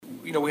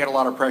you know, we had a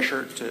lot of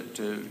pressure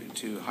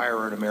to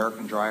hire an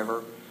American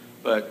driver,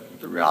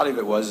 but the reality of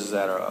it was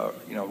that a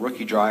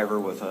rookie driver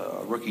with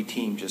a rookie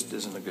team just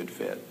isn't a good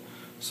fit.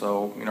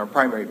 So, you know, our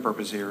primary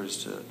purpose here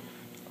is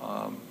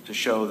to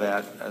show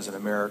that as an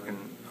American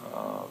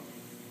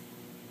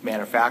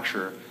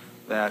manufacturer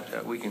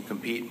that we can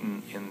compete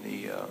in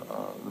the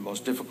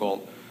most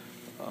difficult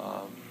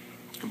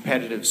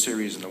competitive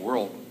series in the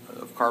world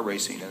of car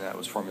racing, and that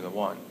was Formula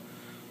One.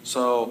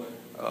 So,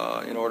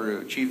 in order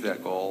to achieve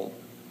that goal,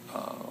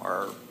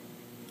 our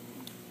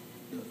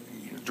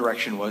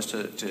direction was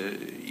to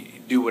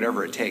do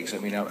whatever it takes. I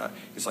mean,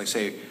 it's like,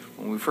 say,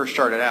 when we first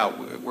started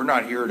out, we're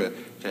not here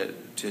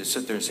to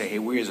sit there and say, hey,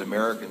 we as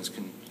Americans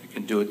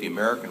can do it the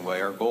American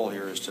way. Our goal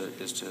here is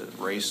to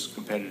race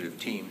competitive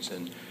teams,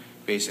 and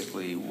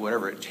basically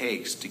whatever it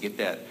takes to get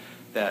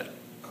that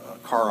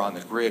car on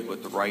the grid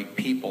with the right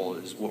people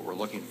is what we're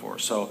looking for.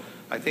 So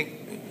I think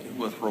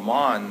with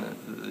Romain,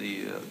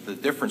 the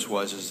difference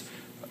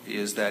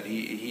is that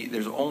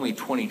there's only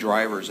 20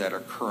 drivers that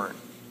are current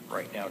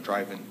right now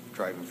driving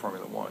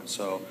Formula One.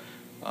 So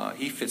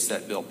he fits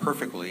that bill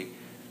perfectly,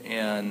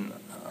 and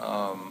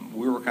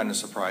we were kind of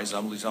surprised.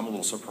 I'm a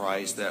little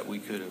surprised that we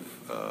could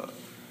have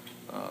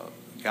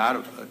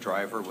got a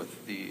driver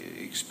with the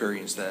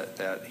experience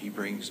that he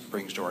brings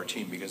to our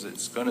team, because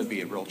it's going to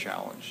be a real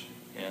challenge,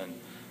 and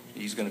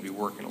he's going to be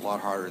working a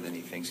lot harder than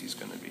he thinks he's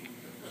going to be.